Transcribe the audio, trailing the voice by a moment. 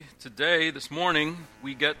Today, this morning,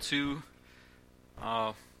 we get to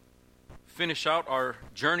finish out our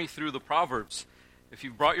journey through the Proverbs. If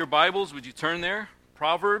you've brought your Bibles, would you turn there?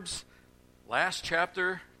 Proverbs, last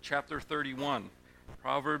chapter, chapter 31.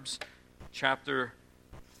 Proverbs, chapter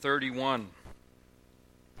 31.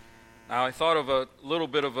 Now, I thought of a little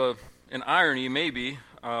bit of an irony, maybe.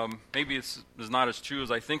 Maybe it's not as true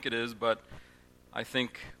as I think it is, but I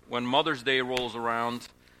think when Mother's Day rolls around,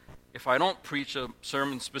 if I don't preach a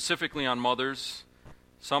sermon specifically on mothers,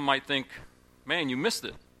 some might think, man, you missed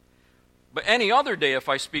it. But any other day, if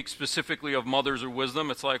I speak specifically of mothers or wisdom,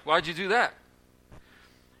 it's like, why'd you do that?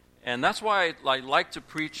 And that's why I like to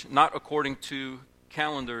preach not according to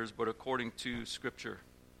calendars, but according to Scripture.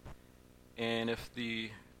 And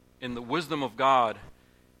in the wisdom of God,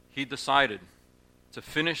 He decided to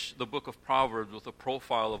finish the book of Proverbs with a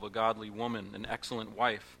profile of a godly woman, an excellent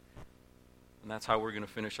wife. And that's how we're going to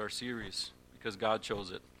finish our series, because God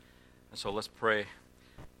chose it. And so let's pray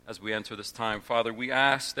as we enter this time. Father, we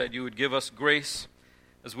ask that you would give us grace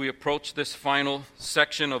as we approach this final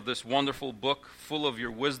section of this wonderful book, full of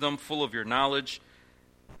your wisdom, full of your knowledge.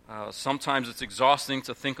 Sometimes it's exhausting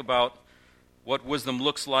to think about what wisdom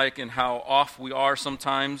looks like and how off we are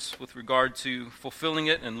sometimes with regard to fulfilling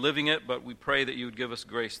it and living it, but we pray that you would give us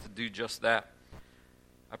grace to do just that.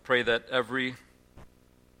 I pray that every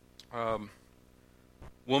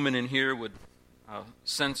woman in here would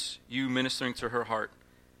sense you ministering to her heart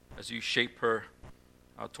as you shape her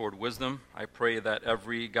toward wisdom. I pray that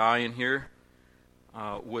every guy in here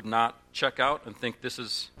would not check out and think this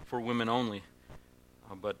is for women only,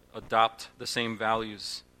 but adopt the same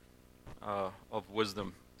values of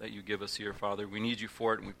wisdom that you give us here, Father. We need you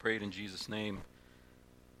for it, and we pray it in Jesus' name.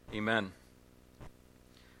 Amen.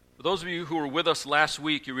 For those of you who were with us last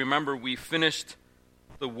week, you remember we finished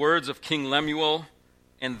the words of King Lemuel.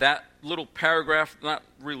 And that little paragraph, not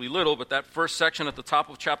really little, but that first section at the top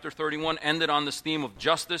of chapter 31 ended on this theme of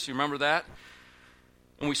justice. You remember that?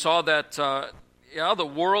 And we saw that, the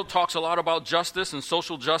world talks a lot about justice and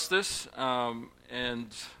social justice.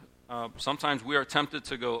 And sometimes we are tempted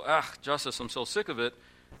to go, justice, I'm so sick of it.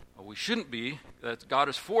 We shouldn't be. That God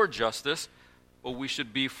is for justice, but we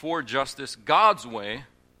should be for justice God's way,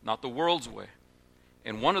 not the world's way.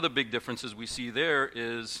 And one of the big differences we see there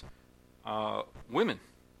is women.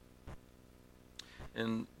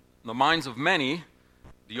 In the minds of many,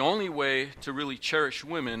 the only way to really cherish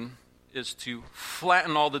women is to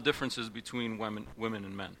flatten all the differences between women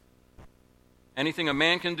and men. Anything a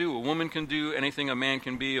man can do, a woman can do. Anything a man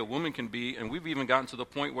can be, a woman can be. And we've even gotten to the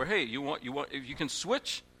point where, hey, you want, if you can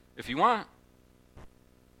switch if you want,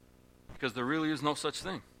 because there really is no such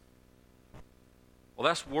thing. Well,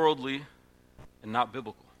 that's worldly and not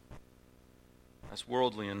biblical. That's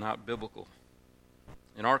worldly and not biblical.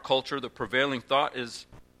 In our culture, the prevailing thought is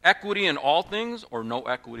equity in all things or no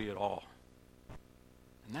equity at all.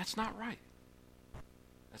 And that's not right.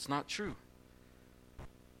 That's not true.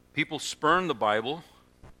 People spurn the Bible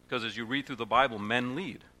because as you read through the Bible, men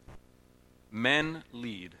lead. Men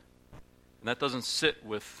lead. And that doesn't sit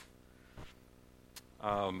with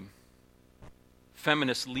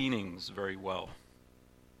feminist leanings very well.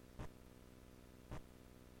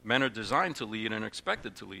 Men are designed to lead and are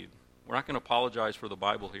expected to lead. We're not going to apologize for the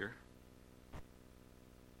Bible here.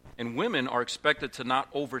 And women are expected to not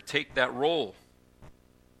overtake that role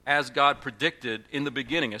as God predicted in the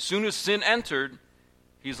beginning. As soon as sin entered,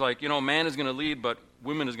 he's like, man is going to lead, but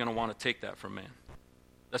women is going to want to take that from man.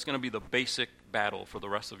 That's going to be the basic battle for the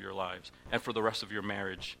rest of your lives and for the rest of your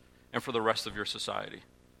marriage and for the rest of your society.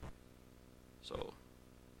 So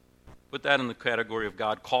put that in the category of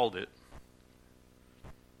God called it.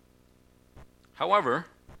 However,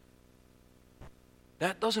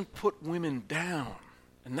 that doesn't put women down.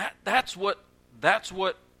 And that's what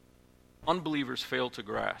unbelievers fail to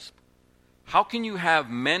grasp. How can you have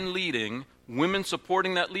men leading, women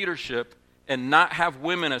supporting that leadership, and not have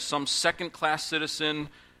women as some second-class citizen?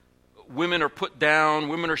 Women are put down,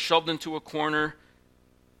 women are shoved into a corner.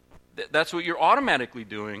 That's what you're automatically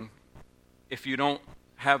doing if you don't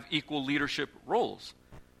have equal leadership roles.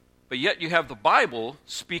 But yet you have the Bible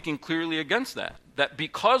speaking clearly against that. That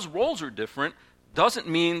because roles are different doesn't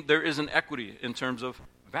mean there isn't equity in terms of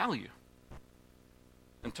value,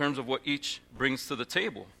 in terms of what each brings to the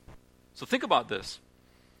table. So think about this.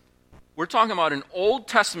 We're talking about an Old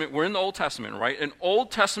Testament, we're in the Old Testament, right? An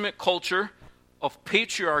Old Testament culture of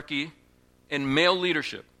patriarchy and male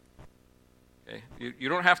leadership. Okay? You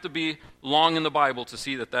don't have to be long in the Bible to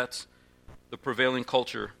see that that's the prevailing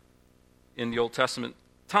culture in the Old Testament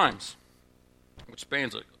times, which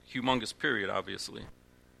spans a humongous period, obviously.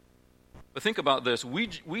 But think about this.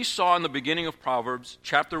 We saw in the beginning of Proverbs,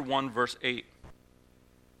 chapter 1, verse 8.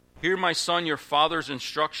 Hear, my son, your father's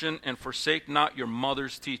instruction, and forsake not your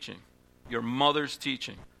mother's teaching. Your mother's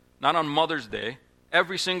teaching. Not on Mother's Day,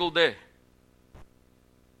 every single day.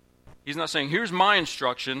 He's not saying, here's my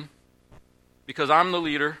instruction because I'm the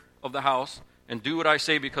leader of the house, and do what I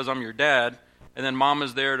say because I'm your dad, and then mom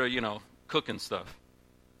is there to, cook and stuff.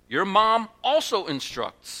 Your mom also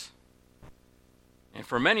instructs. And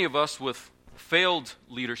for many of us with failed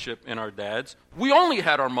leadership in our dads, we only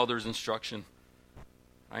had our mother's instruction.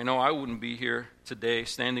 I know I wouldn't be here today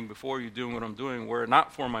standing before you doing what I'm doing were it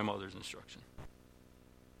not for my mother's instruction.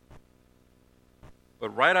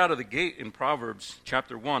 But right out of the gate in Proverbs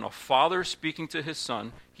chapter 1, a father speaking to his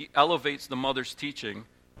son, he elevates the mother's teaching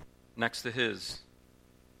next to his.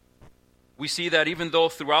 We see that even though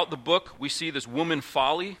throughout the book we see this woman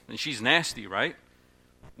folly, and she's nasty, right?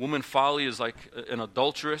 Woman folly is like an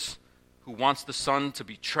adulteress who wants the son to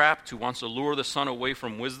be trapped, who wants to lure the son away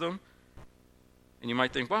from wisdom. And you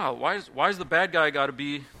might think, wow, why is the bad guy got to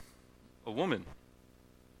be a woman?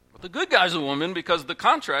 But the good guy's a woman because the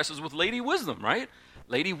contrast is with Lady Wisdom, right?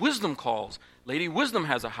 Lady Wisdom calls. Lady Wisdom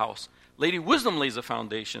has a house. Lady Wisdom lays a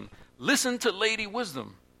foundation. Listen to Lady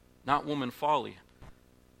Wisdom, not woman folly.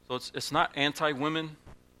 So it's not anti-women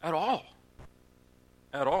at all.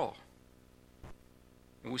 At all.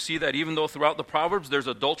 And we see that even though throughout the Proverbs there's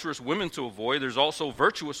adulterous women to avoid, there's also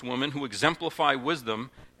virtuous women who exemplify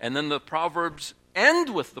wisdom. And then the Proverbs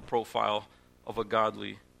end with the profile of a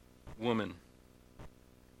godly woman.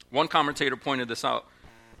 One commentator pointed this out.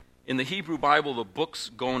 In the Hebrew Bible, the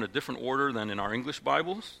books go in a different order than in our English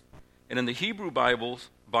Bibles. And in the Hebrew Bible,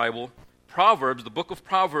 Proverbs, the book of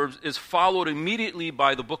Proverbs, is followed immediately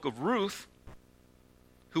by the book of Ruth,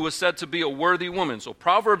 who was said to be a worthy woman. So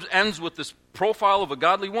Proverbs ends with this profile of a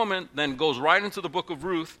godly woman, then goes right into the book of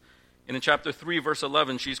Ruth. And in chapter 3, verse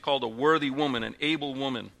 11, she's called a worthy woman, an able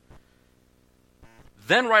woman.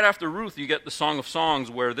 Then right after Ruth, you get the Song of Songs,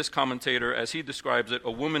 where this commentator, as he describes it,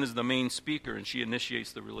 a woman is the main speaker and she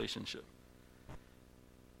initiates the relationship.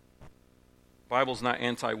 The Bible's not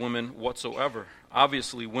anti-women whatsoever.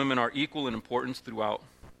 Obviously, women are equal in importance throughout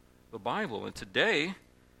the Bible. And today,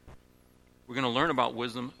 we're going to learn about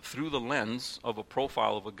wisdom through the lens of a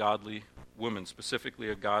profile of a godly woman, specifically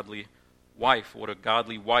a godly wife, what a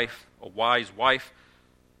godly wife, a wise wife,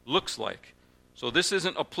 looks like. So this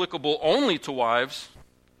isn't applicable only to wives,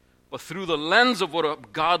 but through the lens of what a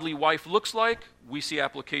godly wife looks like, we see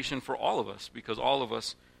application for all of us, because all of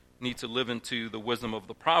us need to live into the wisdom of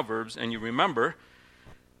the Proverbs. And you remember,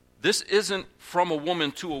 this isn't from a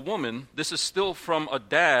woman to a woman. This is still from a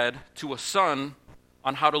dad to a son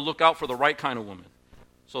on how to look out for the right kind of woman.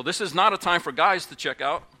 So this is not a time for guys to check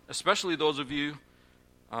out, especially those of you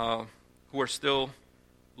who are still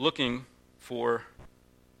looking for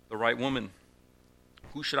the right woman.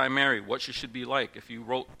 Who should I marry? What she should be like? If you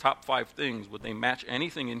wrote top 5 things, would they match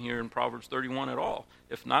anything in here in Proverbs 31 at all?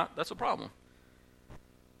 If not, that's a problem.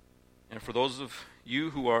 And for those of you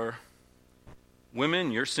who are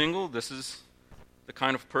women, you're single, this is the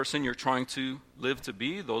kind of person you're trying to live to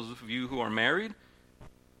be. Those of you who are married,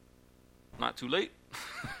 not too late.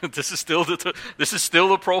 This is still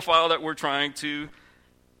the profile that we're trying to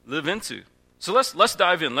live into. So let's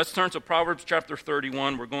dive in. Let's turn to Proverbs chapter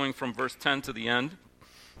 31. We're going from verse 10 to the end.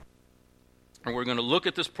 And we're going to look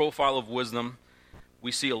at this profile of wisdom.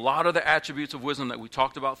 We see a lot of the attributes of wisdom that we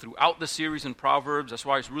talked about throughout the series in Proverbs. That's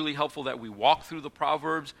why it's really helpful that we walk through the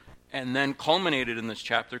Proverbs and then culminate it in this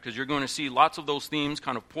chapter, because you're going to see lots of those themes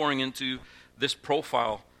kind of pouring into this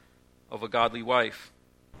profile of a godly wife.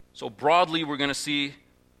 So broadly, we're going to see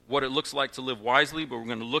what it looks like to live wisely, but we're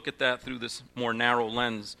going to look at that through this more narrow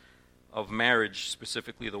lens of marriage,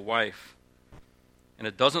 specifically the wife. And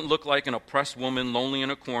it doesn't look like an oppressed woman lonely in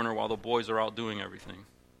a corner while the boys are out doing everything.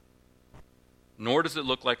 Nor does it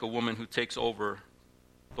look like a woman who takes over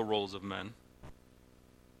the roles of men.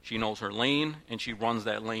 She knows her lane, and she runs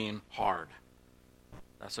that lane hard.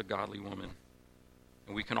 That's a godly woman.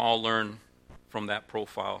 And we can all learn from that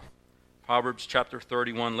profile. Proverbs chapter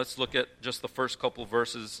 31, let's look at just the first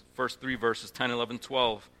 3 verses, 10, 11,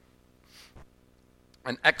 12.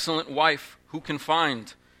 An excellent wife who can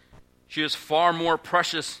find? She is far more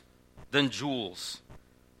precious than jewels.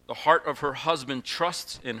 The heart of her husband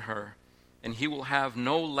trusts in her, and he will have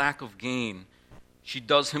no lack of gain. She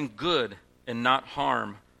does him good and not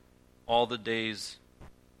harm all the days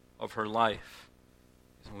of her life.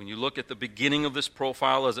 So when you look at the beginning of this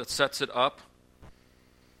profile as it sets it up,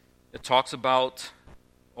 it talks about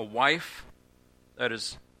a wife that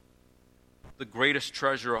is the greatest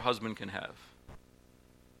treasure a husband can have.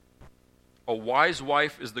 A wise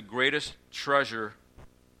wife is the greatest treasure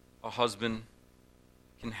a husband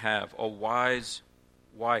can have. A wise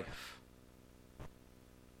wife.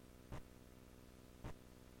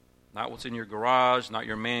 Not what's in your garage, not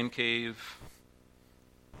your man cave.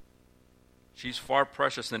 She's far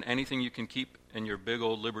precious than anything you can keep in your big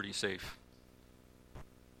old Liberty safe.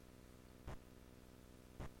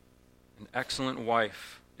 An excellent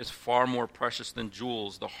wife is far more precious than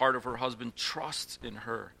jewels. The heart of her husband trusts in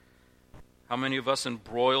her. How many of us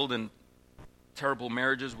embroiled in terrible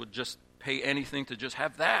marriages would just pay anything to just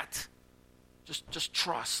have that? Just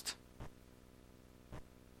trust.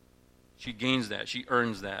 She gains that. She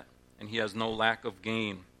earns that. And he has no lack of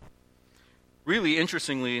gain. Really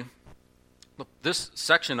interestingly, this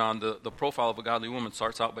section on the profile of a godly woman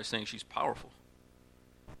starts out by saying she's powerful.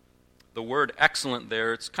 The word excellent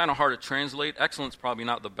there, it's kind of hard to translate. Excellent's probably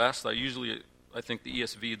not the best. I think the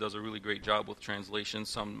ESV does a really great job with translation.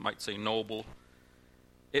 Some might say noble.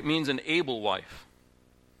 It means an able wife.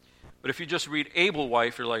 But if you just read able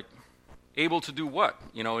wife, you're like, able to do what?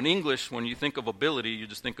 You know, in English, when you think of ability, you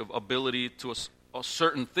just think of ability to a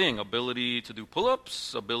certain thing. Ability to do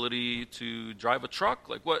pull-ups, ability to drive a truck.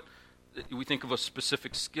 Like what? We think of a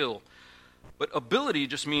specific skill. But ability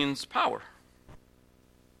just means power.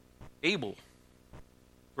 Able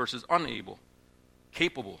versus unable.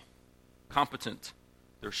 Capable. Competent.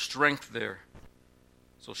 There's strength there.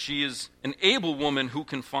 So she is an able woman who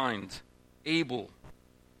can find. Able.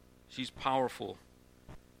 She's powerful.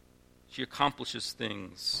 She accomplishes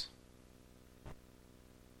things.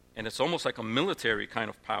 And it's almost like a military kind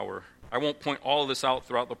of power. I won't point all of this out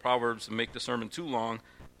throughout the Proverbs and make the sermon too long,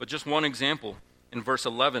 but just one example in verse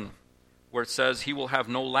 11 where it says, he will have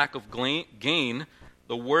no lack of gain.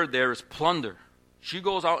 The word there is plunder. She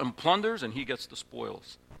goes out and plunders and he gets the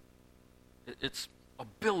spoils. It's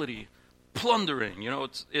ability, plundering. You know,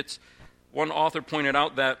 it's one author pointed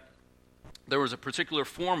out that there was a particular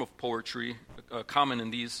form of poetry common in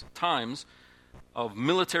these times of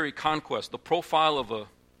military conquest, the profile of a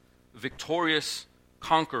victorious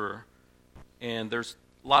conqueror, and there's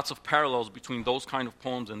lots of parallels between those kind of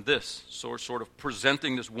poems and this, so sort of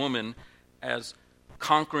presenting this woman as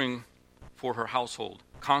conquering for her household,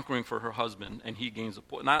 conquering for her husband, and he gains the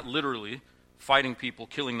point. Not literally fighting people,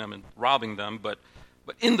 killing them, and robbing them, but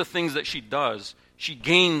in the things that she does, she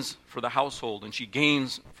gains for the household, and she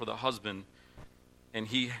gains for the husband, and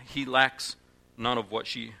he lacks none of what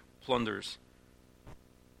she plunders.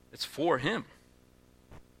 It's for him.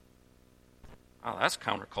 Wow, that's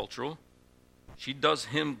countercultural. She does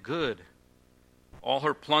him good. All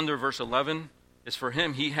her plunder, verse 11, is for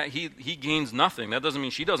him. He gains nothing. That doesn't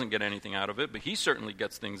mean she doesn't get anything out of it, but he certainly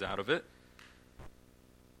gets things out of it.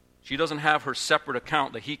 She doesn't have her separate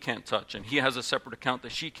account that he can't touch, and he has a separate account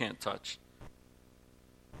that she can't touch.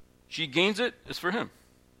 She gains it, it's for him.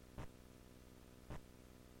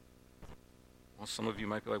 Well, some of you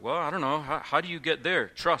might be like, well, I don't know. How do you get there?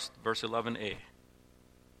 Trust, verse 11a.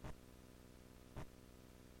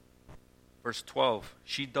 Verse 12,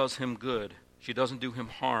 she does him good. She doesn't do him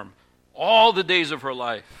harm. All the days of her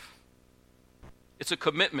life. It's a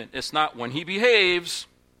commitment. It's not when he behaves.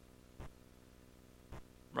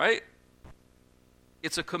 Right?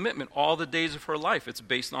 It's a commitment all the days of her life. It's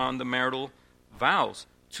based on the marital vows.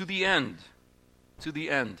 To the end. To the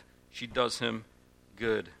end. She does him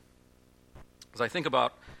good. As I think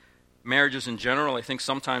about marriages in general, I think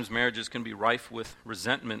sometimes marriages can be rife with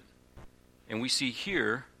resentment. And we see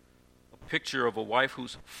here a picture of a wife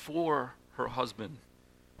who's for her husband.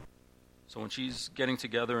 So when she's getting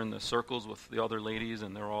together in the circles with the other ladies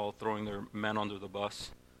and they're all throwing their men under the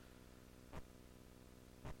bus,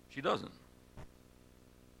 she doesn't.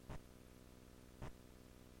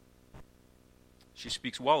 She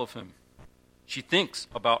speaks well of him. She thinks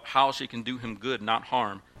about how she can do him good, not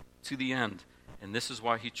harm, to the end. And this is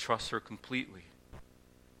why he trusts her completely.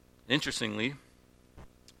 Interestingly,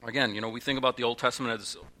 again, we think about the Old Testament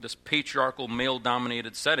as this patriarchal,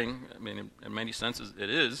 male-dominated setting. I mean, in many senses it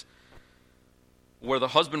is, where the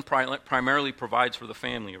husband primarily provides for the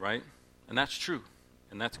family, right? And that's true,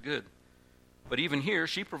 and that's good. But even here,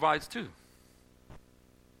 she provides too.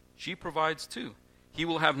 She provides too. He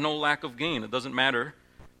will have no lack of gain. It doesn't matter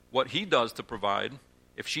what he does to provide.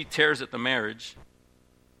 If she tears at the marriage,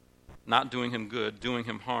 not doing him good, doing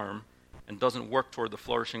him harm, and doesn't work toward the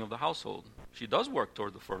flourishing of the household. She does work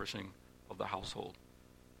toward the flourishing of the household.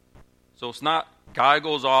 So it's not guy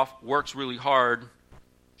goes off, works really hard,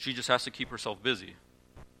 she just has to keep herself busy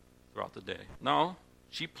throughout the day. No,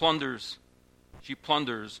 she plunders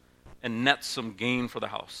and nets some gain for the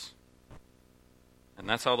house. And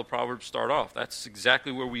that's how the Proverbs start off. That's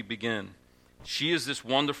exactly where we begin. She is this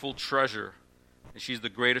wonderful treasure And she's the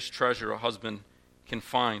greatest treasure a husband can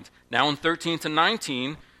find. Now in 13 to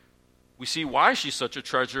 19, we see why she's such a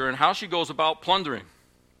treasure and how she goes about plundering.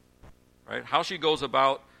 Right? How she goes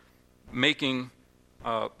about being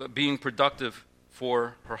productive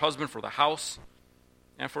for her husband, for the house,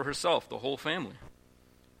 and for herself, the whole family.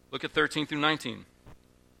 Look at 13 through 19.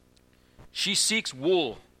 She seeks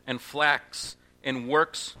wool and flax and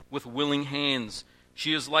works with willing hands.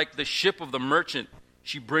 She is like the ship of the merchant.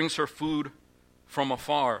 She brings her food from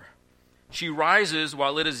afar. She rises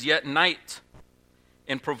while it is yet night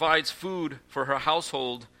and provides food for her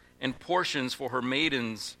household and portions for her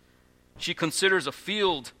maidens. She considers a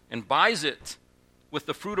field and buys it. With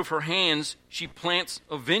the fruit of her hands, she plants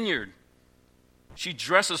a vineyard. She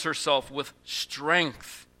dresses herself with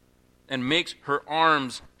strength and makes her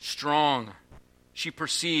arms strong. She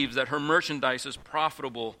perceives that her merchandise is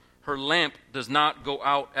profitable. Her lamp does not go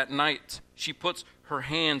out at night. She puts her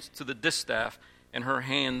hands to the distaff, and her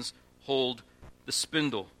hands hold the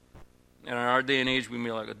spindle. And in our day and age, we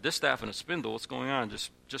may like a distaff and a spindle. What's going on?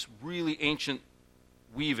 Just really ancient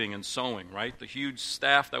weaving and sewing, right? The huge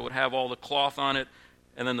staff that would have all the cloth on it,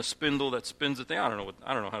 and then the spindle that spins the thing. I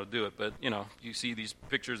don't know how to do it, but you see these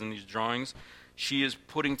pictures and these drawings. She is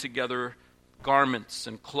putting together garments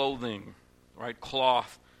and clothing, right?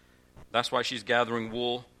 Cloth. That's why she's gathering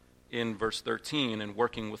wool in verse 13 and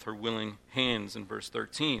working with her willing hands in verse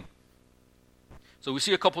 13. So we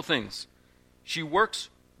see a couple things. She works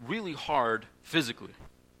really hard physically.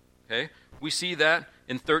 Okay? We see that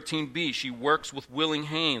in 13b. She works with willing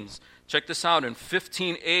hands. Check this out. In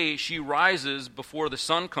 15a, she rises before the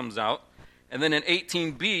sun comes out. And then in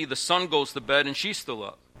 18b, the sun goes to bed and she's still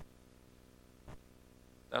up.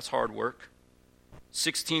 That's hard work.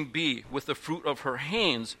 16b, with the fruit of her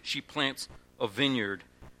hands, she plants a vineyard.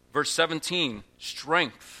 Verse 17,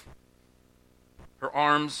 strength. Her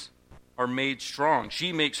arms are made strong.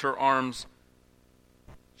 She makes her arms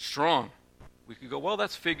strong. We could go, well,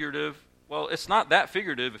 that's figurative. Well, it's not that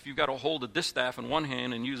figurative if you've got to hold a distaff in one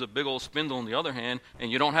hand and use a big old spindle in the other hand and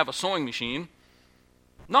you don't have a sewing machine.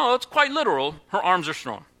 No, it's quite literal. Her arms are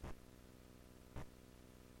strong.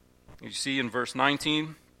 You see in verse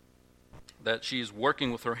 19 that she's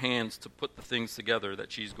working with her hands to put the things together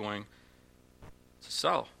that she's going to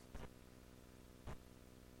sell.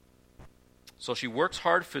 So she works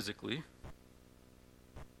hard physically,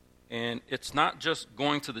 and it's not just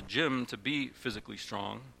going to the gym to be physically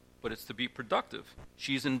strong, but it's to be productive.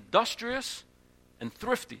 She's industrious and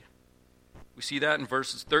thrifty. We see that in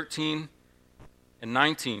verses 13 and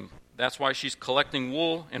 19. That's why she's collecting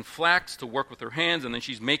wool and flax to work with her hands, and then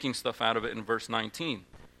she's making stuff out of it in verse 19.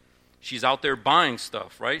 She's out there buying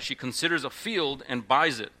stuff, right? She considers a field and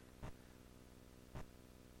buys it.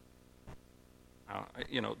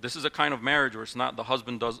 This is a kind of marriage where it's not the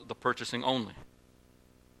husband does the purchasing only.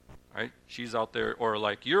 Right? She's out there, or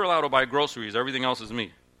like, you're allowed to buy groceries, everything else is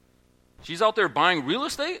me. She's out there buying real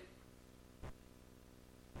estate?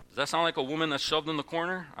 Does that sound like a woman that's shoved in the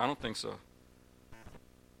corner? I don't think so.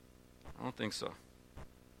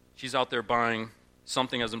 She's out there buying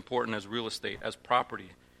something as important as real estate, as property.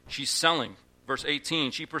 She's selling. Verse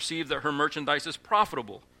 18, she perceives that her merchandise is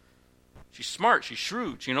profitable. She's smart, she's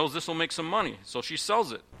shrewd, she knows this will make some money, so she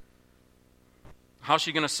sells it. How's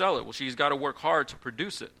she going to sell it? Well, she's got to work hard to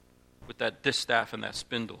produce it with that distaff and that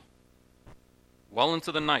spindle. Well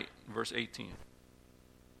into the night, verse 18.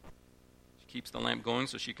 She keeps the lamp going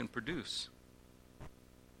so she can produce.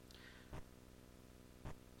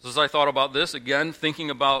 So as I thought about this, again, thinking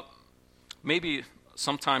about maybe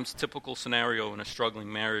sometimes typical scenario in a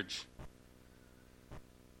struggling marriage.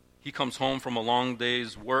 He comes home from a long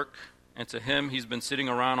day's work, and to him, he's been sitting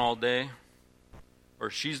around all day. Or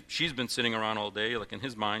she's been sitting around all day, like in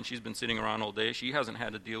his mind, she's been sitting around all day. She hasn't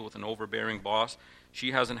had to deal with an overbearing boss.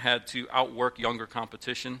 She hasn't had to outwork younger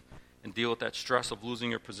competition and deal with that stress of losing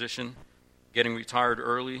your position, getting retired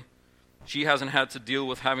early. She hasn't had to deal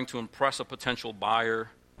with having to impress a potential buyer,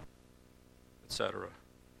 etc.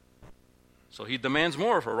 So he demands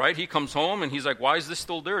more of her, right? He comes home and he's like, why is this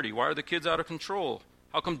still dirty? Why are the kids out of control?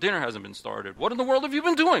 How come dinner hasn't been started? What in the world have you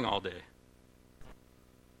been doing all day?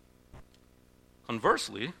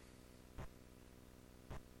 Conversely,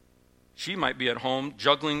 she might be at home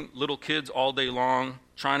juggling little kids all day long,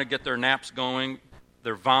 trying to get their naps going.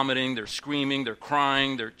 They're vomiting, they're screaming, they're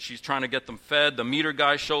crying. She's trying to get them fed. The meter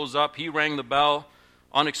guy shows up. He rang the bell,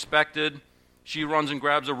 unexpected. She runs and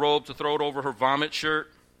grabs a robe to throw it over her vomit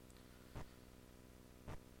shirt.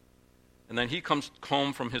 And then he comes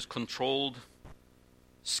home from his controlled,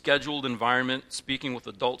 scheduled environment, speaking with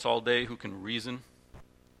adults all day who can reason,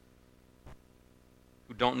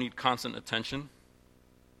 who don't need constant attention.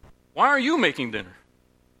 Why aren't you making dinner?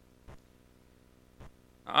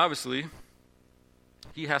 Now, obviously,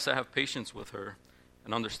 he has to have patience with her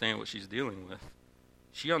and understand what she's dealing with.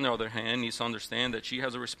 She, on the other hand, needs to understand that she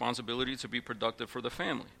has a responsibility to be productive for the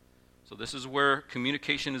family. So this is where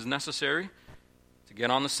communication is necessary to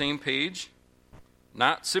get on the same page,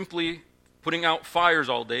 not simply putting out fires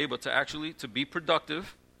all day, but to be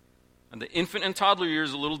productive. And the infant and toddler years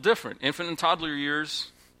is a little different. Infant and toddler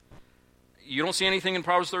years, you don't see anything in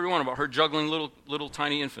Proverbs 31 about her juggling little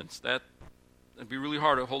tiny infants. That'd be really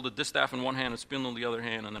hard to hold a distaff in one hand, a spindle in the other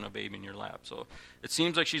hand, and then a baby in your lap. So it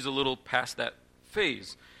seems like she's a little past that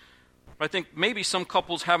phase. But I think maybe some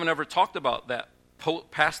couples haven't ever talked about that,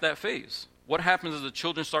 past that phase. What happens as the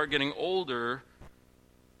children start getting older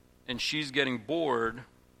and she's getting bored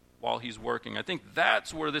while he's working? I think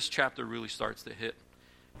that's where this chapter really starts to hit.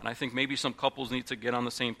 And I think maybe some couples need to get on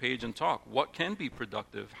the same page and talk. What can be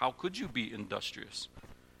productive? How could you be industrious?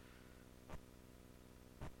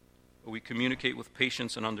 We communicate with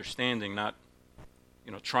patience and understanding, not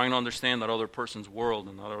trying to understand that other person's world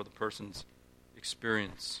and that other person's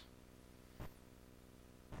experience.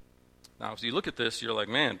 Now, if you look at this, you're like,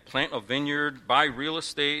 man, plant a vineyard, buy real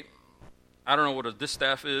estate. I don't know what a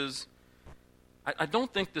distaff is. I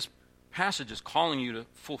don't think this passage is calling you to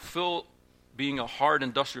fulfill being a hard,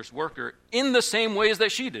 industrious worker in the same ways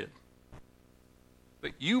that she did.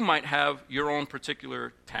 But you might have your own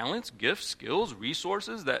particular talents, gifts, skills,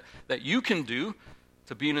 resources that you can do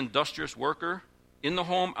to be an industrious worker in the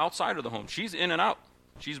home, outside of the home. She's in and out.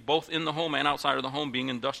 She's both in the home and outside of the home, being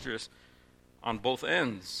industrious on both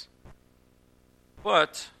ends.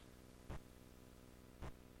 But,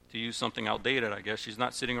 to use something outdated, I guess, she's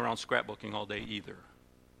not sitting around scrapbooking all day either.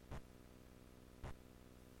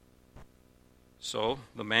 So,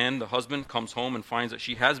 the husband, comes home and finds that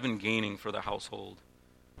she has been gaining for the household.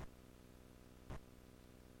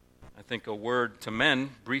 I think a word to men,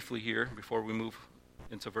 briefly here, before we move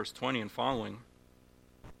into verse 20 and following.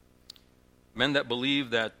 Men that believe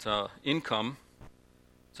that income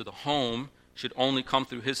to the home should only come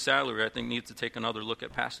through his salary, I think need to take another look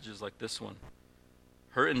at passages like this one.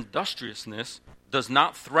 Her industriousness does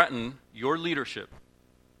not threaten your leadership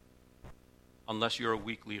unless you're a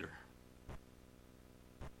weak leader.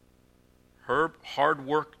 Her hard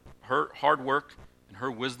work and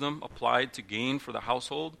her wisdom applied to gain for the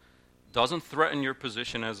household doesn't threaten your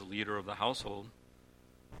position as a leader of the household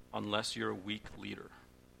unless you're a weak leader.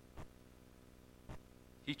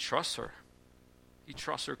 He trusts her. He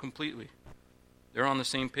trusts her completely. They're on the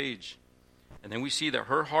same page. And then we see that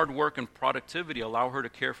her hard work and productivity allow her to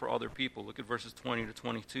care for other people. Look at verses 20 to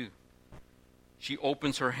 22. She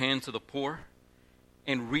opens her hand to the poor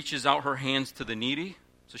and reaches out her hands to the needy.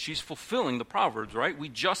 So she's fulfilling the Proverbs, right? We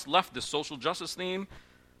just left the social justice theme,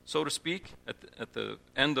 so to speak, at the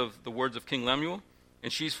end of the words of King Lemuel,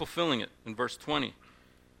 and she's fulfilling it in verse 20.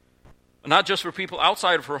 But not just for people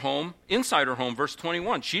outside of her home, inside her home, verse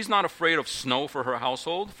 21. She's not afraid of snow for her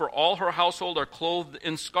household, for all her household are clothed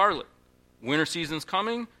in scarlet. Winter season's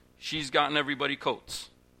coming, she's gotten everybody coats.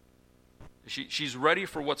 She's ready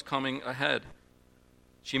for what's coming ahead.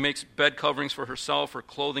 She makes bed coverings for herself. Her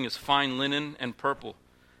clothing is fine linen and purple.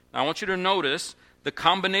 Now I want you to notice the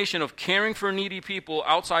combination of caring for needy people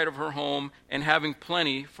outside of her home and having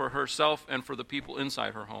plenty for herself and for the people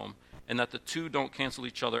inside her home, and that the two don't cancel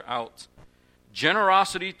each other out.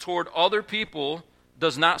 Generosity toward other people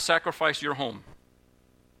does not sacrifice your home.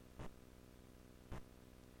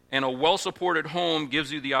 And a well-supported home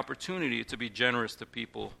gives you the opportunity to be generous to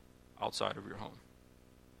people outside of your home.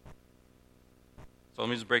 So let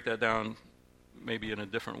me just break that down maybe in a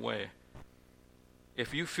different way.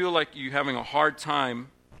 If you feel like you're having a hard time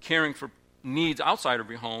caring for needs outside of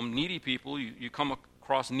your home, needy people, you come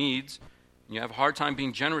across needs, and you have a hard time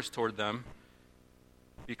being generous toward them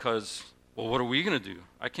because, well, what are we going to do?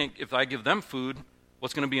 If I give them food,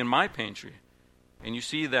 what's going to be in my pantry? And you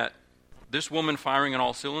see that this woman firing on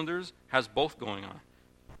all cylinders has both going on.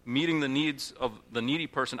 Meeting the needs of the needy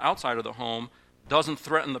person outside of the home doesn't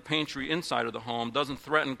threaten the pantry inside of the home, doesn't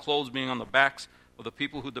threaten clothes being on the backs of the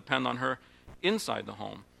people who depend on her inside the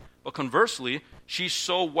home. But conversely, she's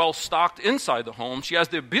so well stocked inside the home, she has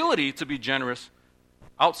the ability to be generous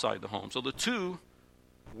outside the home. So the two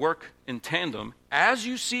work in tandem, as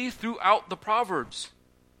you see throughout the Proverbs.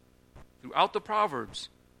 Throughout the Proverbs.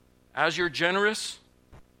 As you're generous,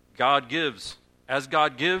 God gives. As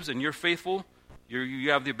God gives and you're faithful,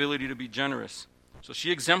 you have the ability to be generous. So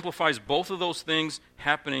she exemplifies both of those things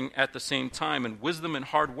happening at the same time, and wisdom and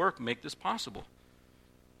hard work make this possible.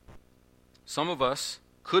 Some of us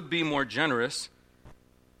could be more generous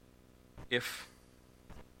if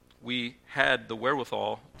we had the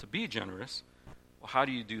wherewithal to be generous. Well, how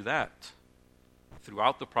do you do that?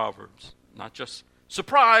 Throughout the Proverbs, not just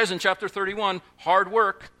surprise in chapter 31, hard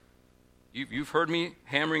work. You've heard me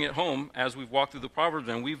hammering it home as we've walked through the Proverbs,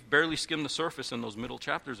 and we've barely skimmed the surface in those middle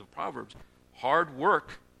chapters of Proverbs. Hard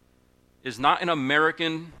work is not an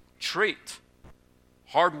American trait.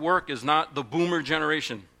 Hard work is not the boomer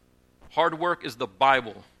generation. Hard work is the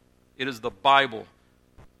Bible. It is the Bible.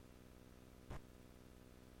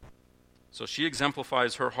 So she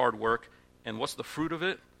exemplifies her hard work, and what's the fruit of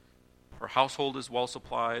it? Her household is well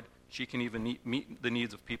supplied. She can even meet the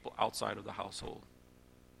needs of people outside of the household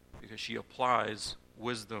because she applies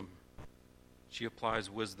wisdom. She applies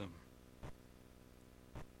wisdom.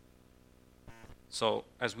 So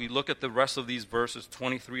as we look at the rest of these verses,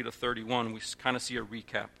 23 to 31, we kind of see a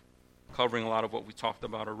recap covering a lot of what we talked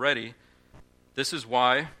about already. This is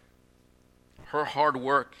why her hard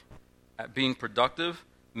work at being productive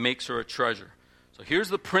makes her a treasure. So here's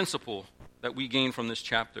the principle that we gain from this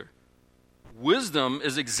chapter. Wisdom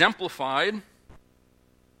is exemplified.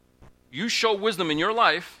 You show wisdom in your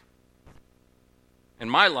life, in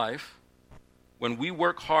my life, when we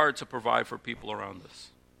work hard to provide for people around us.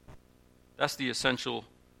 That's the essential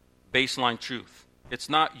baseline truth. It's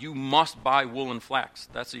not you must buy wool and flax.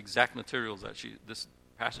 That's the exact materials that this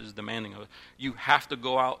passage is demanding of us. You have to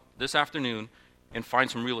go out this afternoon and find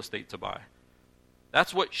some real estate to buy.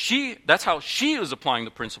 That's how she is applying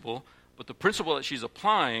the principle, but the principle that she's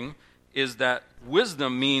applying is that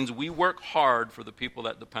wisdom means we work hard for the people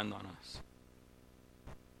that depend on us.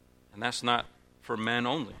 And that's not for men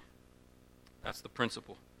only. That's the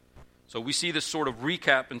principle. So we see this sort of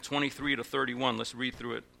recap in 23 to 31. Let's read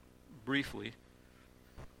through it briefly.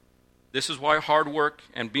 This is why hard work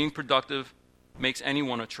and being productive makes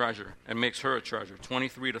anyone a treasure and makes her a treasure.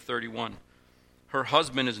 23 to 31. Her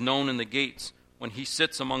husband is known in the gates when he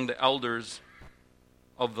sits among the elders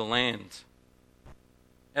of the land.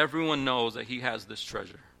 Everyone knows that he has this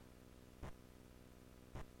treasure.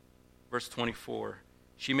 Verse 24.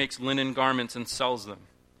 She makes linen garments and sells them.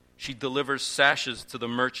 She delivers sashes to the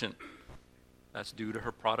merchant. That's due to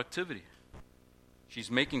her productivity. She's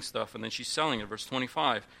making stuff and then she's selling it. Verse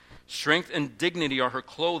 25. Strength and dignity are her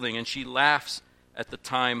clothing, and she laughs at the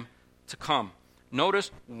time to come. Notice,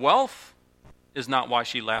 wealth is not why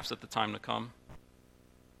she laughs at the time to come.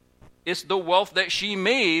 It's the wealth that she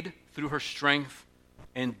made through her strength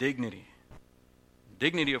and dignity.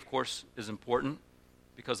 Dignity, of course, is important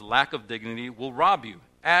because lack of dignity will rob you,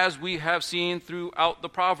 as we have seen throughout the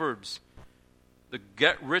Proverbs. The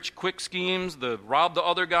get-rich-quick schemes, the rob the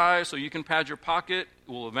other guy so you can pad your pocket,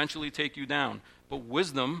 will eventually take you down. But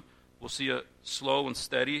wisdom will see a slow and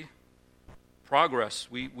steady progress.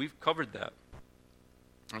 We've covered that.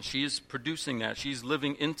 And she is producing that. She's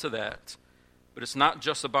living into that. But it's not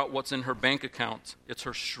just about what's in her bank account. It's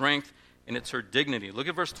her strength and it's her dignity. Look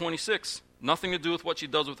at verse 26. Nothing to do with what she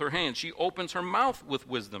does with her hands. She opens her mouth with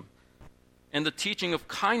wisdom. And the teaching of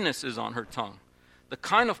kindness is on her tongue. The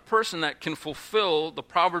kind of person that can fulfill the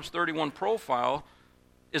Proverbs 31 profile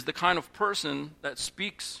is the kind of person that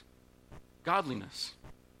speaks godliness.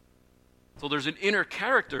 So there's an inner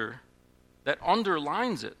character that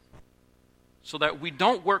underlines it so that we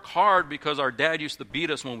don't work hard because our dad used to beat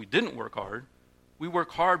us when we didn't work hard. We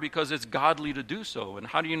work hard because it's godly to do so. And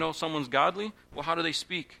how do you know someone's godly? Well, how do they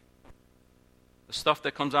speak? The stuff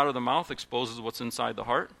that comes out of the mouth exposes what's inside the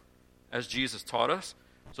heart, as Jesus taught us.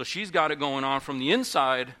 So she's got it going on from the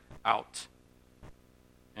inside out.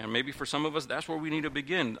 And maybe for some of us, that's where we need to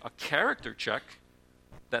begin. A character check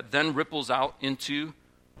that then ripples out into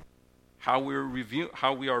how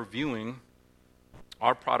we are viewing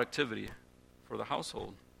our productivity for the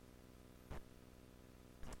household.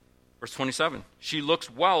 Verse 27, she looks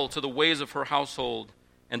well to the ways of her household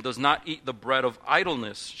and does not eat the bread of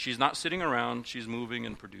idleness. She's not sitting around, she's moving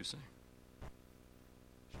and producing.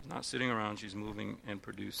 She's not sitting around, she's moving and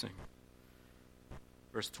producing.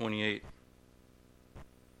 Verse 28,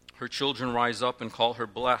 her children rise up and call her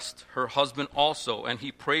blessed. Her husband also, and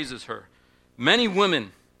he praises her. Many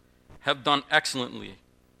women have done excellently,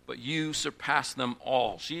 but you surpass them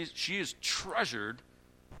all. She is treasured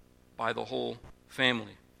by the whole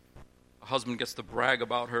family. A husband gets to brag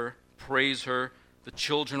about her, praise her. The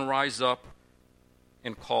children rise up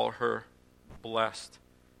and call her blessed.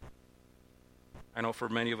 I know for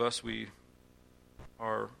many of us, we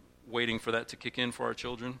are waiting for that to kick in for our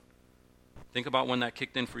children. Think about when that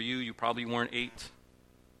kicked in for you. You probably weren't 8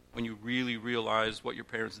 when you really realized what your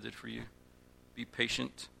parents did for you. Be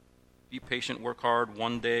patient. Be patient, work hard.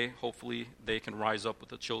 One day, hopefully, they can rise up with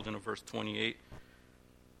the children of verse 28.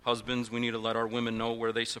 Husbands, we need to let our women know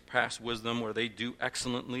where they surpass wisdom, where they do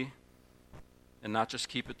excellently, and not just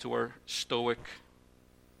keep it to our stoic,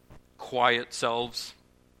 quiet selves,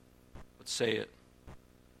 but say it.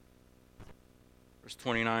 Verse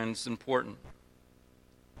 29 is important.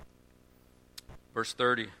 Verse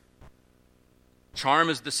 30. Charm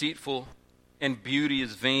is deceitful and beauty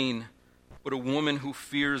is vain, but a woman who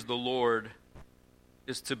fears the Lord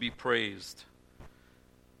is to be praised.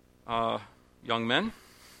 Young men,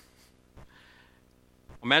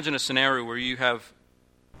 imagine a scenario where you have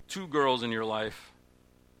two girls in your life.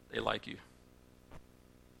 They like you.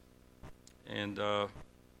 And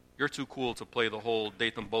you're too cool to play the whole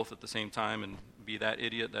date them both at the same time and be that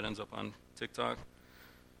idiot that ends up on TikTok.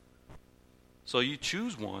 So you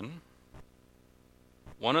choose one.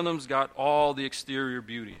 One of them's got all the exterior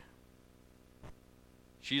beauty.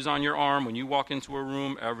 She's on your arm. When you walk into a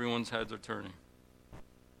room, everyone's heads are turning.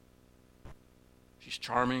 She's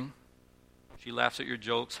charming. She laughs at your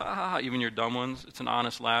jokes. Ha ha ha, even your dumb ones. It's an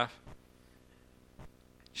honest laugh.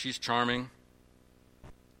 She's charming.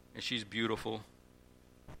 And she's beautiful.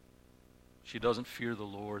 She doesn't fear the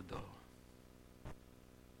Lord, though.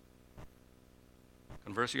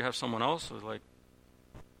 Conversely, you have someone else who's like,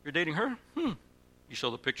 you're dating her? You show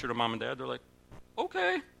the picture to mom and dad. They're like,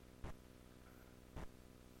 okay.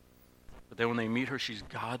 But then when they meet her, she's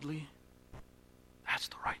godly. That's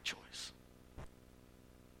the right choice.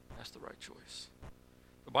 That's the right choice.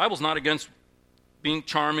 The Bible's not against being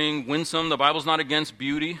charming, winsome. The Bible's not against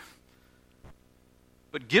beauty.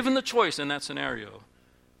 But given the choice in that scenario,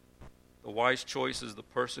 the wise choice is the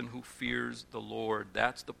person who fears the Lord.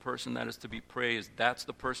 That's the person that is to be praised. That's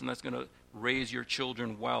the person that's going to raise your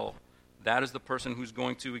children well. That is the person who's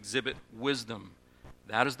going to exhibit wisdom.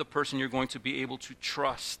 That is the person you're going to be able to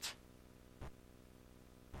trust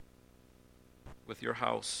with your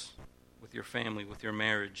house, with your family, with your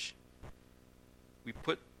marriage. We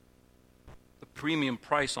put the premium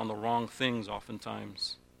price on the wrong things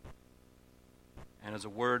oftentimes. And as a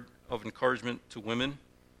word of encouragement to women,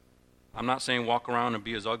 I'm not saying walk around and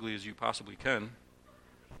be as ugly as you possibly can.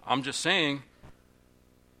 I'm just saying,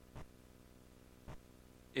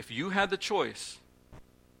 if you had the choice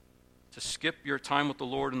to skip your time with the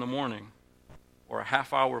Lord in the morning or a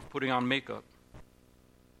half hour of putting on makeup,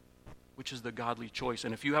 which is the godly choice?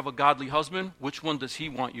 And if you have a godly husband, which one does he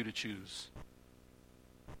want you to choose?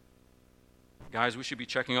 Guys, we should be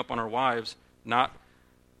checking up on our wives, not,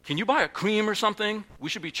 can you buy a cream or something? We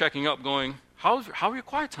should be checking up going, how have your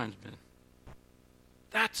quiet times been?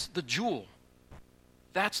 That's the jewel.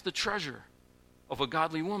 That's the treasure of a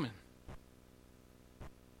godly woman.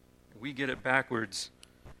 We get it backwards,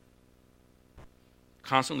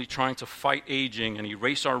 constantly trying to fight aging and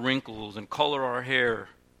erase our wrinkles and color our hair.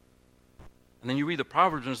 And then you read the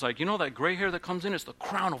Proverbs and it's like, that gray hair that comes in is the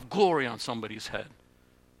crown of glory on somebody's head.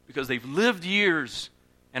 Because they've lived years.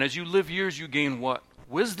 And as you live years, you gain what?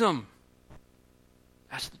 Wisdom.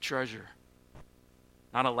 That's the treasure.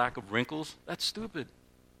 Not a lack of wrinkles. That's stupid.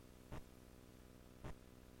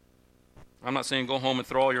 I'm not saying go home and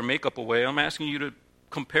throw all your makeup away. I'm asking you to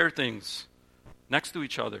compare things next to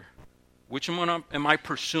each other. Which one am I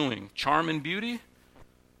pursuing? Charm and beauty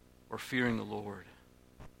or fearing the Lord?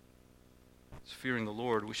 It's fearing the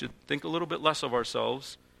Lord. We should think a little bit less of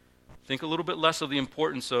ourselves. Think a little bit less of the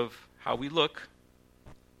importance of how we look.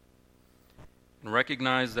 And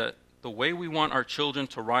recognize that the way we want our children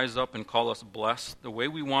to rise up and call us blessed, the way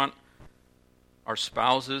we want our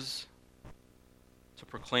spouses to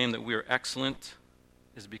proclaim that we are excellent,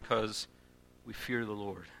 is because we fear the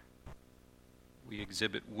Lord. We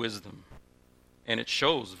exhibit wisdom. And it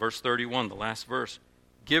shows, verse 31, the last verse,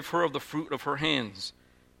 give her of the fruit of her hands,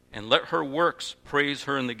 and let her works praise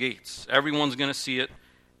her in the gates. Everyone's going to see it.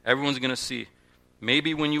 Everyone's going to see.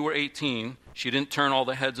 Maybe when you were 18, she didn't turn all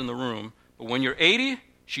the heads in the room, but when you're 80,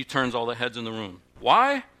 she turns all the heads in the room.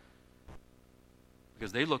 Why?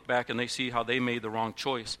 Because they look back and they see how they made the wrong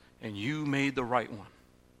choice, and you made the right one.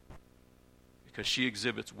 Because she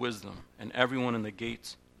exhibits wisdom, and everyone in the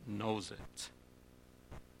gates knows it.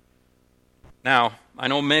 Now, I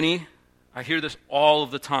know I hear this all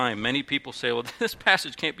of the time. Many people say, well, this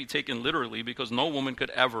passage can't be taken literally because no woman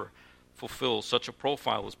could ever fulfill such a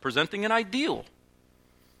profile as presenting an ideal.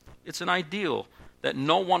 It's an ideal that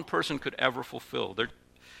no one person could ever fulfill. They're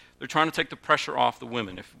trying to take the pressure off the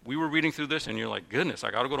women. If we were reading through this and you're like, goodness,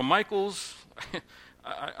 I got to go to Michael's.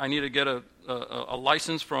 I need to get a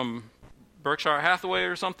license from Berkshire Hathaway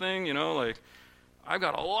or something. I've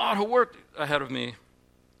got a lot of work ahead of me.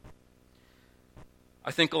 I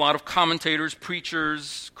think a lot of commentators,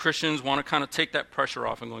 preachers, Christians want to kind of take that pressure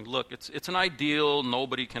off and going, look, it's an ideal.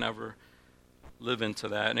 Nobody can ever live into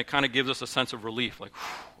that. And it kind of gives us a sense of relief, like,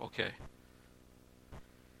 okay.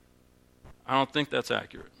 I don't think that's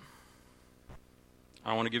accurate.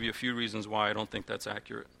 I want to give you a few reasons why I don't think that's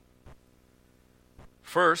accurate.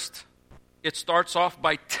 First, it starts off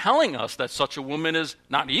by telling us that such a woman is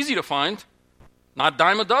not easy to find, not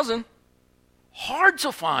dime a dozen, hard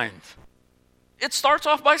to find. It starts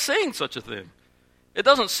off by saying such a thing. It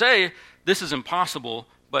doesn't say this is impossible,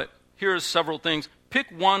 but here's several things. Pick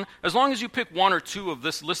one. As long as you pick one or two of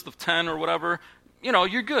this list of 10 or whatever,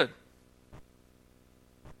 you're good.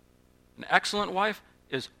 An excellent wife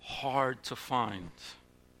is hard to find.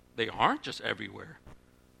 They aren't just everywhere.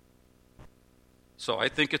 So I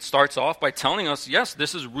think it starts off by telling us, yes,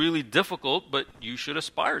 this is really difficult, but you should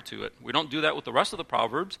aspire to it. We don't do that with the rest of the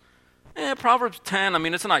Proverbs. Proverbs 10,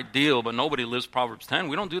 it's an ideal, but nobody lives Proverbs 10.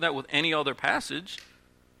 We don't do that with any other passage.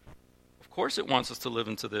 Of course it wants us to live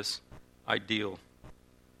into this ideal.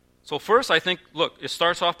 So first, I think, look, it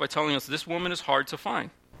starts off by telling us this woman is hard to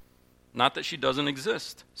find. Not that she doesn't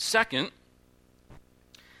exist. Second,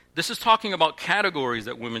 this is talking about categories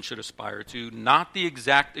that women should aspire to, not the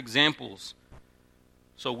exact examples.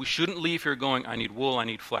 So we shouldn't leave here going, I need wool, I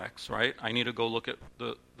need flax, right? I need to go look at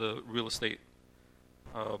the real estate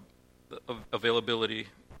availability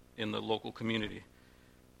in the local community.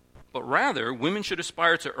 But rather, women should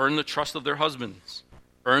aspire to earn the trust of their husbands,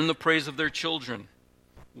 earn the praise of their children,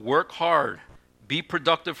 work hard, be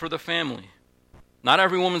productive for the family. Not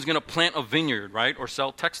every woman's going to plant a vineyard, right, or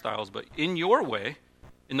sell textiles, but in your way,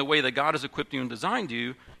 in the way that God has equipped you and designed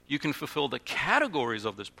you, you can fulfill the categories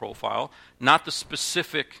of this profile, not the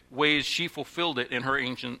specific ways she fulfilled it in her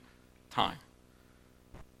ancient time.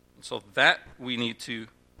 And so that we need to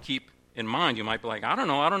keep in mind. You might be like, I don't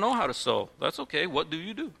know how to sew. That's okay. What do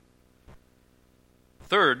you do?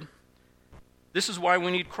 Third, this is why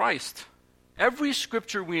we need Christ. Every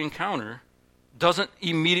scripture we encounter doesn't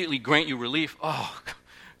immediately grant you relief. Oh,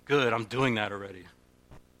 good, I'm doing that already.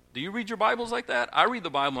 Do you read your Bibles like that? I read the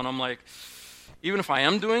Bible and I'm like, even if I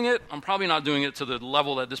am doing it, I'm probably not doing it to the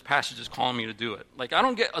level that this passage is calling me to do it. Like, I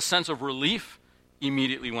don't get a sense of relief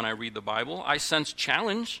immediately when I read the Bible. I sense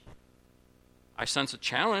challenge. I sense a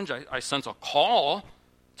challenge. I sense a call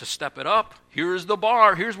to step it up. Here's the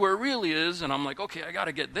bar. Here's where it really is. And I'm like, okay, I got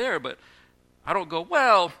to get there. But I don't go,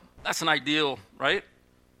 well, that's an ideal, right?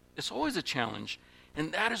 It's always a challenge.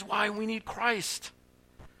 And that is why we need Christ.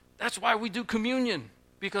 That's why we do communion.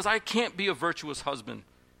 Because I can't be a virtuous husband.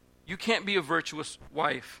 You can't be a virtuous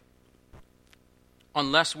wife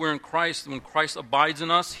unless we're in Christ. When Christ abides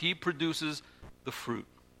in us, he produces the fruit.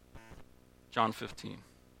 John 15.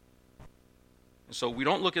 And so we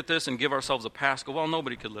don't look at this and give ourselves a pass, go, well,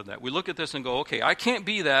 nobody could live that. We look at this and go, okay, I can't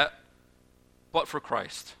be that, but for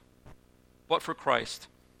Christ. But for Christ.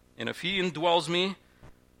 And if he indwells me,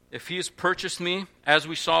 if he has purchased me, as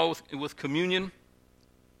we saw with communion,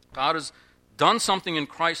 God has done something in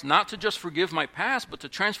Christ, not to just forgive my past, but to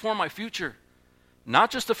transform my future.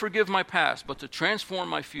 Not just to forgive my past, but to transform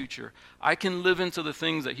my future. I can live into the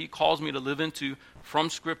things that he calls me to live into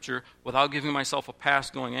from Scripture without giving myself a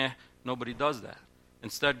pass going, nobody does that.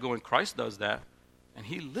 Instead, going, Christ does that, and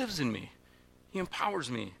he lives in me. He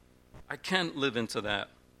empowers me. I can live into that.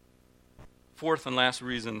 Fourth and last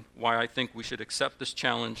reason why I think we should accept this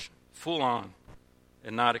challenge full on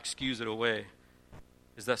and not excuse it away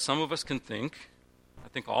is that some of us can think, I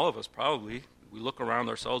think all of us probably, we look around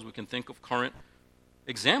ourselves, we can think of current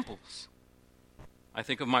examples. I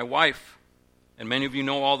think of my wife, and many of you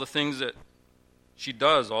know all the things that she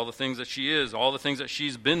does, all the things that she is, all the things that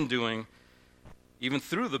she's been doing, even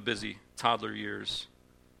through the busy toddler years.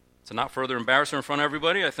 To not further embarrass her in front of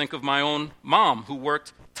everybody, I think of my own mom, who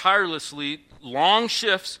worked tirelessly, long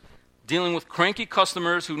shifts, dealing with cranky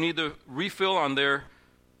customers who need to refill on their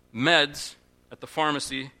meds at the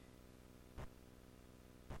pharmacy,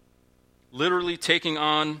 literally taking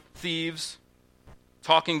on thieves,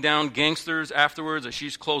 talking down gangsters afterwards as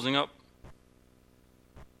she's closing up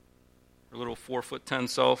her little 4'10"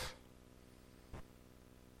 self.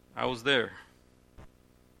 I was there,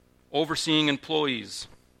 overseeing employees,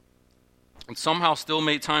 and somehow still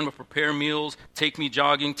made time to prepare meals, take me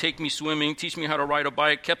jogging, take me swimming, teach me how to ride a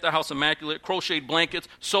bike, kept the house immaculate, crocheted blankets,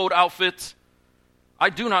 sewed outfits. I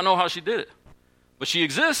do not know how she did it, but she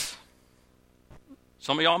exists.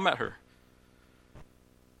 Some of y'all met her.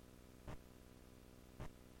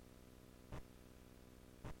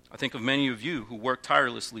 I think of many of you who work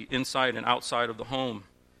tirelessly inside and outside of the home.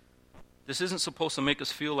 This isn't supposed to make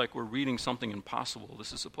us feel like we're reading something impossible.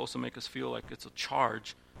 This is supposed to make us feel like it's a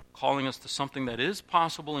charge calling us to something that is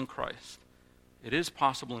possible in Christ. It is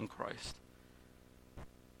possible in Christ.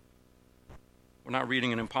 We're not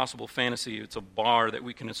reading an impossible fantasy. It's a bar that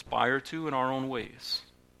we can aspire to in our own ways.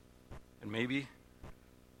 And maybe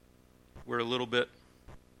we're a little bit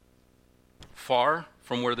far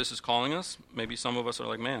from where this is calling us. Maybe some of us are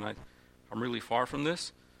like, man, I'm really far from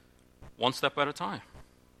this. One step at a time,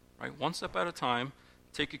 right? One step at a time.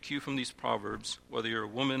 Take a cue from these proverbs, whether you're a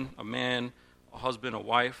woman, a man, a husband, a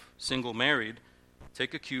wife, single, married.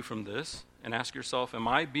 Take a cue from this and ask yourself, am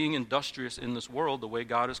I being industrious in this world the way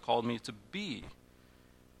God has called me to be?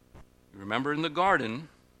 You remember in the garden,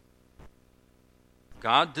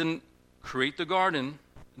 God didn't create the garden,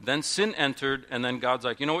 then sin entered, and then God's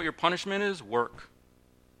like, you know what your punishment is? Work.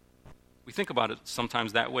 We think about it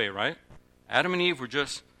sometimes that way, right? Adam and Eve were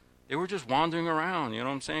just wandering around, you know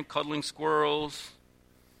what I'm saying? Cuddling squirrels,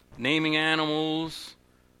 naming animals,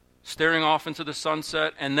 staring off into the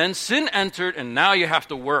sunset, and then sin entered, and now you have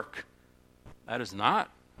to work. That is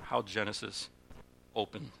not how Genesis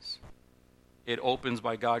opens. It opens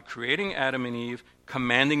by God creating Adam and Eve,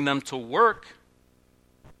 commanding them to work,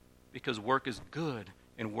 because work is good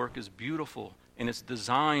and work is beautiful, and it's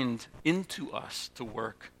designed into us to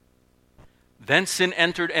work. Then sin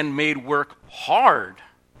entered and made work hard.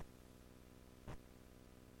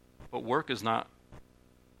 But work is not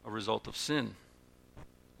a result of sin.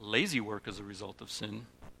 Lazy work is a result of sin.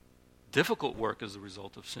 Difficult work is a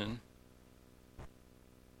result of sin.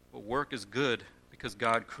 But work is good because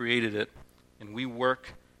God created it, and we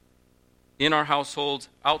work in our households,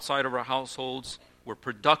 outside of our households. We're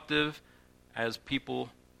productive as people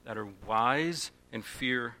that are wise and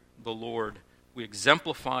fear the Lord. We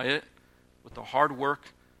exemplify it with the hard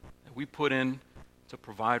work that we put in to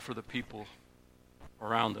provide for the people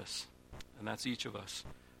around us. And that's each of us.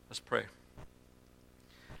 Let's pray.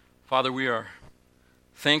 Father, we are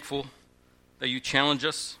thankful that you challenge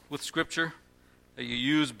us with Scripture, that you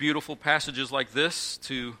use beautiful passages like this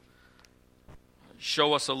to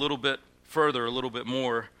show us a little bit further, a little bit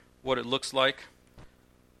more, what it looks like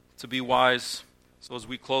to be wise. So as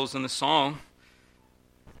we close in the song,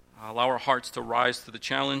 allow our hearts to rise to the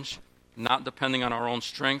challenge, not depending on our own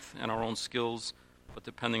strength and our own skills, but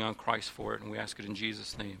depending on Christ for it. And we ask it in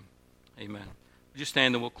Jesus' name. Amen. Would you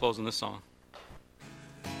stand and we'll close in this song.